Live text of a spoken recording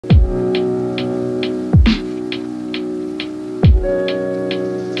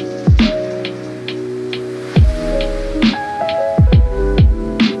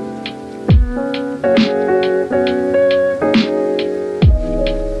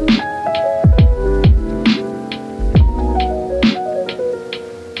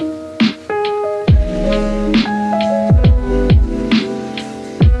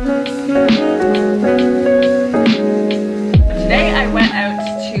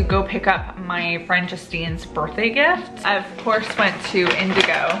go pick up my friend Justine's birthday gift. I of course went to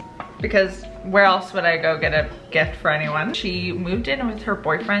Indigo because where else would I go get a gift for anyone? She moved in with her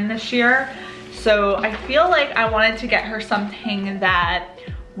boyfriend this year, so I feel like I wanted to get her something that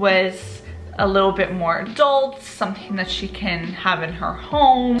was a little bit more adult, something that she can have in her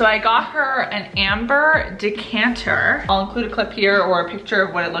home. So I got her an amber decanter. I'll include a clip here or a picture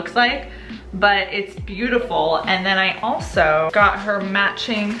of what it looks like, but it's beautiful. And then I also got her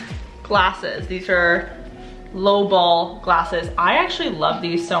matching glasses. These are low ball glasses. I actually love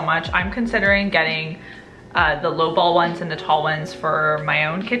these so much. I'm considering getting the low ball ones and the tall ones for my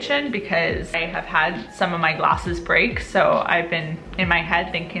own kitchen because I have had some of my glasses break. So I've been in my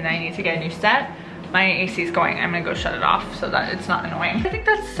head thinking that I need to get a new set. My AC is going. I'm gonna go shut it off so that it's not annoying. I think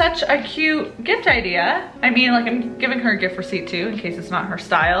that's such a cute gift idea. I mean, like, I'm giving her a gift receipt too in case it's not her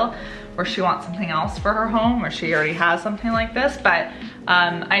style or she wants something else for her home or she already has something like this. But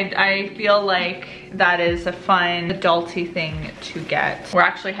I feel like that is a fun adulty thing to get. We're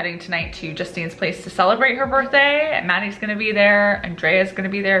actually heading tonight to Justine's place to celebrate her birthday. Maddie's gonna be there, Andrea's gonna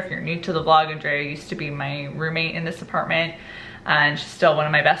be there. If you're new to the vlog, Andrea used to be my roommate in this apartment and she's still one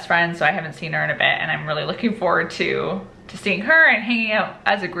of my best friends, so I haven't seen her in a bit and I'm really looking forward to seeing her and hanging out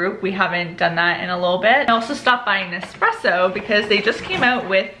as a group. We haven't done that in a little bit. I also stopped by Nespresso because they just came out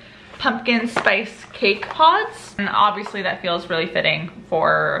with pumpkin spice cake pods, and obviously that feels really fitting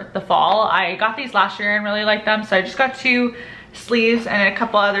for the fall. I got these last year and really liked them, so I just got 2 sleeves and a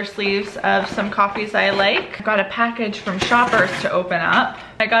couple other sleeves of some coffees I like. I got a package from Shoppers to open up.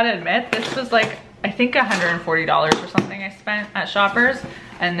 I gotta admit, this was like, I think $140 or something I spent at Shoppers,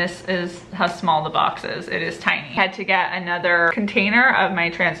 and this is how small the box is. It is tiny. I had to get another container of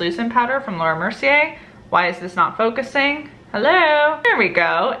my translucent powder from Laura Mercier. Why is this not focusing? Hello, there we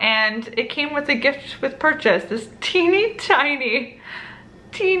go. And it came with a gift with purchase, this teeny tiny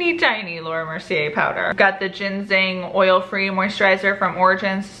Laura Mercier powder. Got the ginseng oil-free moisturizer from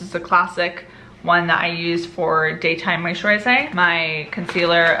Origins. This is a classic one that I use for daytime moisturizing. My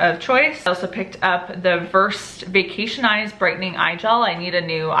concealer of choice. I also picked up the Versed Vacation Eyes Brightening Eye Gel. I need a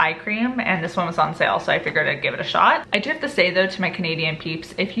new eye cream and this one was on sale, so I figured I'd give it a shot. I do have to say though to my Canadian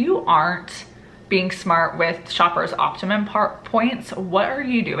peeps, if you aren't being smart with Shoppers Optimum points, what are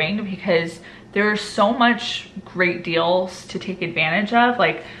you doing? Because there's so much great deals to take advantage of.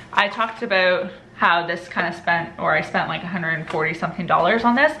 Like, I talked about how this kind of I spent like 140 something dollars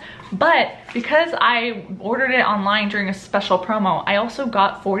on this, but because I ordered it online during a special promo, I also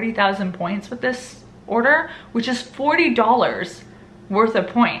got 40,000 points with this order, which is $40 worth of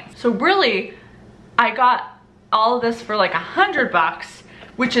points. So really, I got all of this for like $100,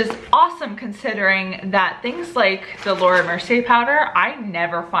 which is awesome considering that things like the Laura Mercier powder, I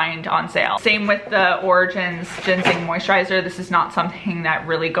never find on sale. Same with the Origins Ginseng Moisturizer. This is not something that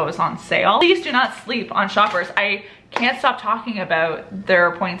really goes on sale. Please do not sleep on Shoppers. I can't stop talking about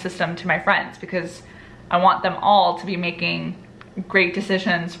their point system to my friends because I want them all to be making great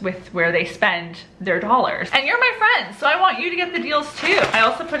decisions with where they spend their dollars. And you're my friends, so I want you to get the deals too. I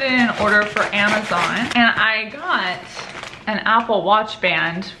also put in an order for Amazon and I got an Apple Watch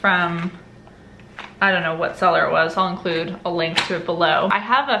band from, I don't know what seller it was. I'll include a link to it below. I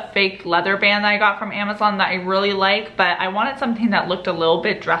have a fake leather band that I got from Amazon that I really like, but I wanted something that looked a little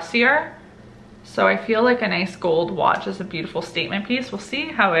bit dressier. So I feel like a nice gold watch is a beautiful statement piece. We'll see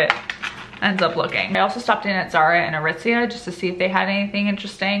how it ends up looking. I also stopped in at Zara and Aritzia just to see if they had anything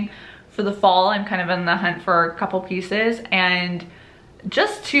interesting for the fall. I'm kind of in the hunt for a couple pieces, and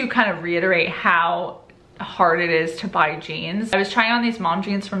just to kind of reiterate how hard it is to buy jeans. I was trying on these mom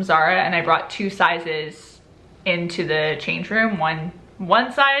jeans from Zara and I brought 2 sizes into the change room,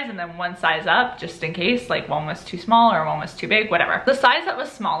 one size and then 1 size up just in case, like one was too small or one was too big, whatever. The size that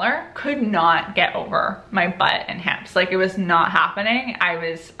was smaller could not get over my butt and hips. Like, it was not happening. I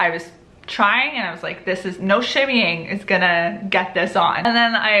was trying and I was like, this is no shimmying is gonna get this on. And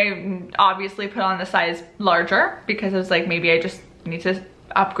then I obviously put on the size larger because I was like, maybe I just need to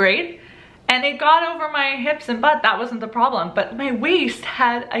upgrade. And it got over my hips and butt. That wasn't the problem. But my waist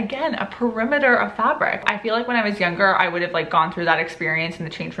had, again, a perimeter of fabric. I feel like when I was younger, I would have like gone through that experience in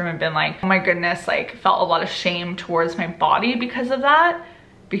the change room and been like, oh my goodness, like felt a lot of shame towards my body because of that.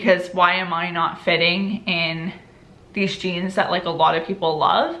 Because why am I not fitting in these jeans that like a lot of people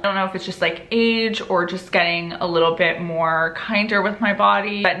love? I don't know if it's just like age or just getting a little bit more kinder with my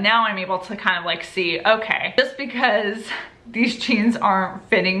body. But now I'm able to kind of like see, okay, just because these jeans aren't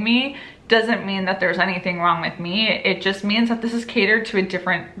fitting me doesn't mean that there's anything wrong with me. It just means that this is catered to a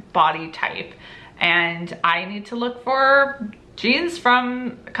different body type. And I need to look for jeans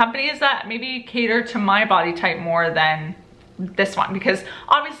from companies that maybe cater to my body type more than this one, because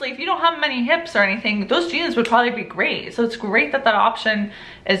obviously if you don't have many hips or anything, those jeans would probably be great. So it's great that that option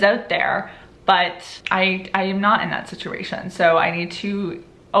is out there, but I am not in that situation. So I need to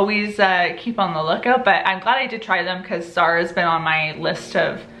always keep on the lookout, but I'm glad I did try them because Zara's been on my list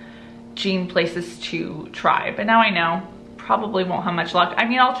of jean places to try. But now I know, probably won't have much luck. I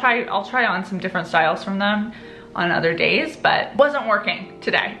mean, I'll try on some different styles from them on other days, but wasn't working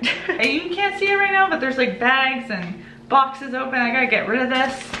today. You can't see it right now, but there's like bags and boxes open. I gotta get rid of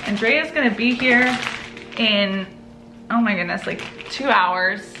this. Andrea's gonna be here in, oh my goodness, like 2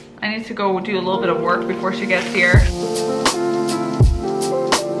 hours. I need to go do a little bit of work before she gets here.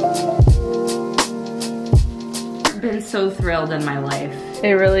 I've been so thrilled in my life.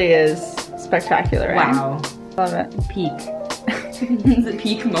 It really is spectacular. Wow. Eh? Love it. Peak. It's a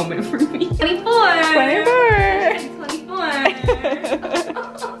peak moment for me. 24!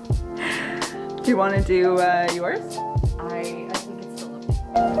 24! Do you want to do yours? I think it's still up.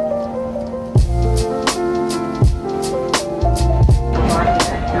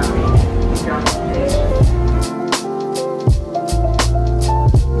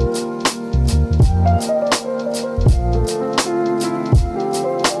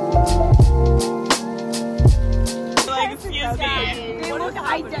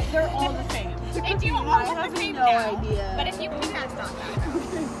 They're all the same. They do all look the same no now. idea. But if you think that's not that,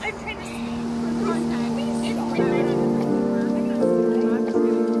 I'm trying to see.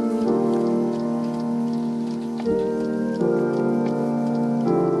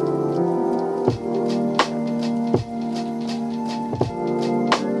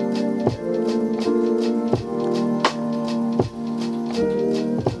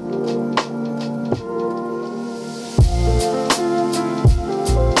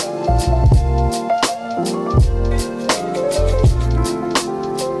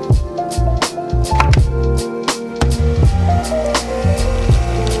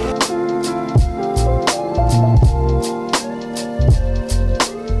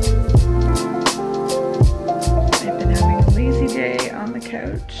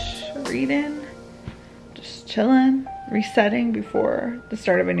 Chilling, resetting before the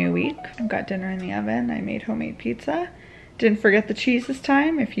start of a new week. I've got dinner in the oven. I made homemade pizza. Didn't forget the cheese this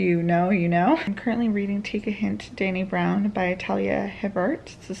time. If you know, you know. I'm currently reading Take a Hint, Dani Brown by Talia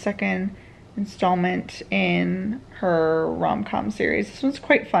Hibbert. It's the second installment in her rom-com series. This one's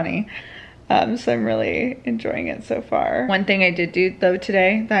quite funny. So I'm really enjoying it so far. One thing I did do though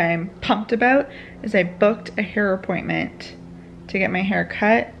today that I'm pumped about is I booked a hair appointment to get my hair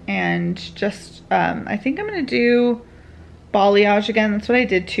cut, and just I think I'm gonna do balayage again. That's what I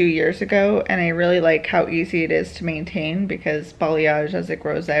did 2 years ago, and I really like how easy it is to maintain, because balayage, as it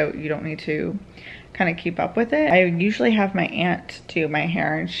grows out, you don't need to kind of keep up with it. I usually have my aunt do my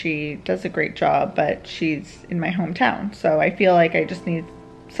hair and she does a great job, but she's in my hometown, so I feel like I just need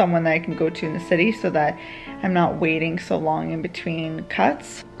someone that I can go to in the city so that I'm not waiting so long in between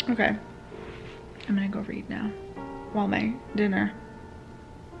cuts. Okay, I'm gonna go read now while my dinner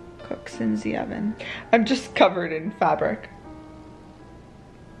cooks in the oven. I'm just covered in fabric.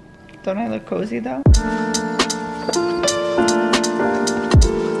 Don't I look cozy though?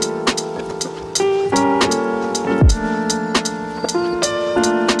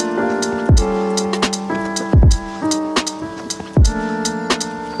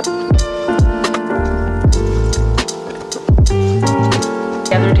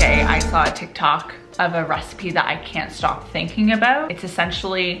 The other day I saw a TikTok of a recipe that I can't stop thinking about. It's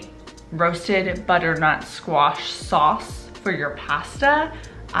essentially roasted butternut squash sauce for your pasta.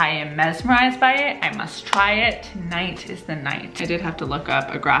 I am mesmerized by it. I must try it. Tonight is the night. I did have to look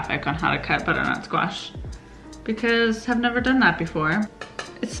up a graphic on how to cut butternut squash because I've never done that before.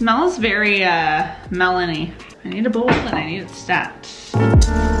 It smells very melony. I need a bowl and I need it stacked.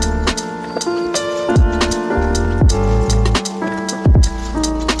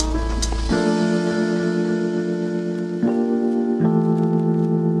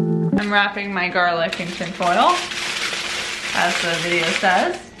 I'm wrapping my garlic in tin foil, as the video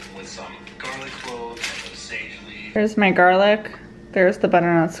says. With some garlic clove and sage leaves. There's my garlic. There's the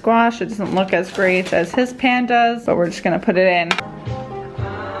butternut squash. It doesn't look as great as his pan does, but we're just gonna put it in.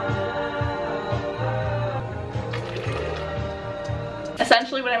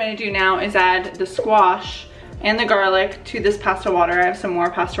 Essentially what I'm gonna do now is add the squash and the garlic to this pasta water. I have some more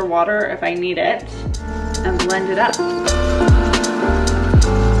pasta water if I need it, and blend it up.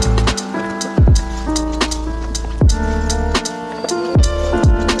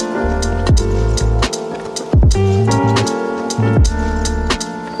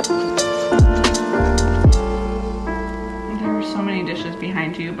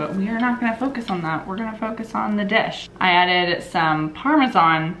 Behind you, but we are not going to focus on on that, we're gonna focus on the dish. I added some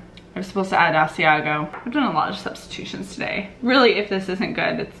Parmesan. I was supposed to add Asiago. I've done a lot of substitutions today. Really, if this isn't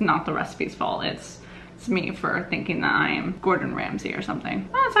good, it's not the recipe's fault. It's me for thinking that I am Gordon Ramsay or something.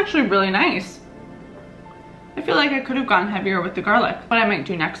 Oh, it's actually really nice. I feel like I could have gone heavier with the garlic. What I might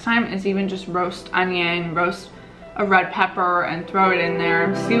do next time is even just roast onion, roast a red pepper and throw it in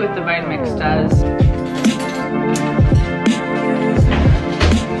there, see what the Vitamix does.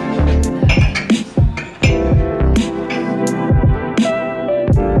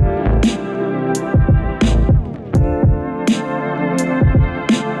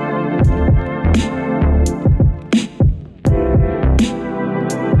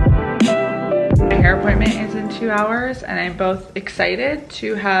 Appointment is in 2 hours and I'm both excited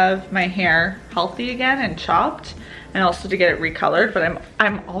to have my hair healthy again and chopped and also to get it recolored, but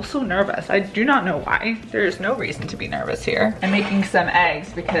I'm also nervous. I do not know why. There's no reason to be nervous here. I'm making some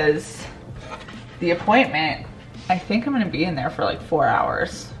eggs because the appointment, I think I'm gonna be in there for like 4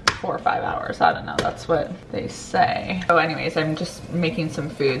 hours, 4 or 5 hours. I don't know, that's what they say. So anyways, I'm just making some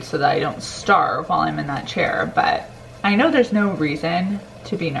food so that I don't starve while I'm in that chair, but I know there's no reason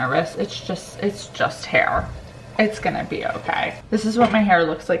to be nervous. It's just hair. It's gonna be okay. This is what my hair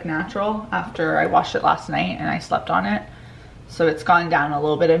looks like natural after I washed it last night and I slept on it. So it's gone down a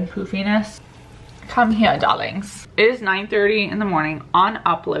little bit in poofiness. Come here, darlings. It is 9:30 in the morning on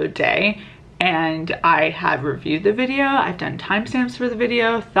upload day and I have reviewed the video. I've done timestamps for the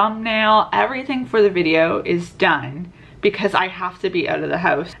video, thumbnail, everything for the video is done because I have to be out of the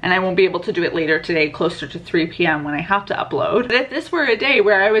house and I won't be able to do it later today closer to 3 p.m. when I have to upload. But if this were a day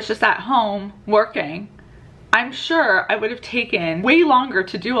where I was just at home working, I'm sure I would have taken way longer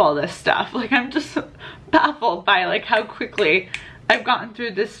to do all this stuff. Like, I'm just baffled by like how quickly I've gotten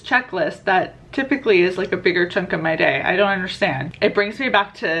through this checklist that typically is like a bigger chunk of my day. I don't understand. It brings me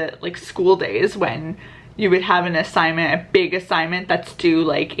back to like school days when you would have an assignment, a big assignment that's due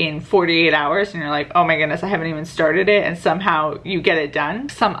like in 48 hours and you're like, oh my goodness, I haven't even started it, and somehow you get it done.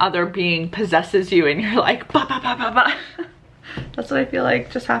 Some other being possesses you and you're like, ba ba ba ba ba. That's what I feel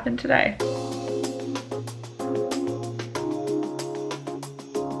like just happened today.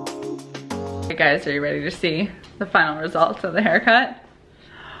 Hey guys, are you ready to see the final results of the haircut?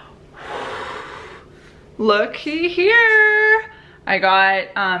 Looky here. I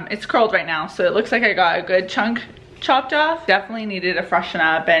got, it's curled right now, so it looks like I got a good chunk chopped off. Definitely needed a freshen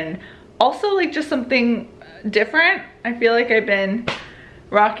up and also like just something different. I feel like I've been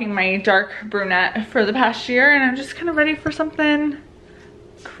rocking my dark brunette for the past year and I'm just kind of ready for something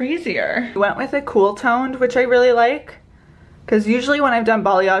crazier. I went with a cool toned, which I really like, because usually when I've done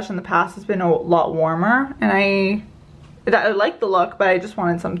balayage in the past, it's been a lot warmer and I like the look, but I just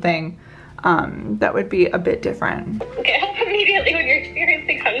wanted something that would be a bit different. Get help immediately when you're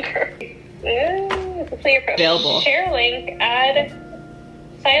experiencing hunger. Play your Available. Share link, add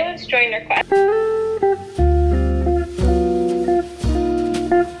silence, join request.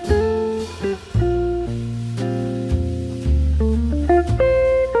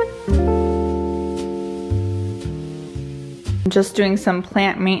 Just doing some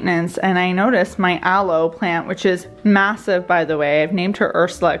plant maintenance and I noticed my aloe plant, which is massive by the way. I've named her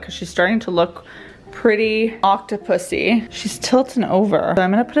Ursula because she's starting to look pretty octopusy. She's tilting over. So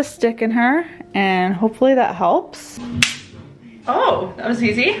I'm gonna put a stick in her and hopefully that helps. Oh, that was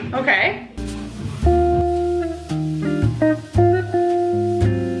easy. Okay.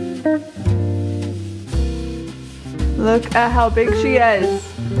 Look at how big she is.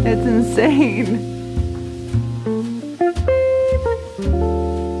 It's insane.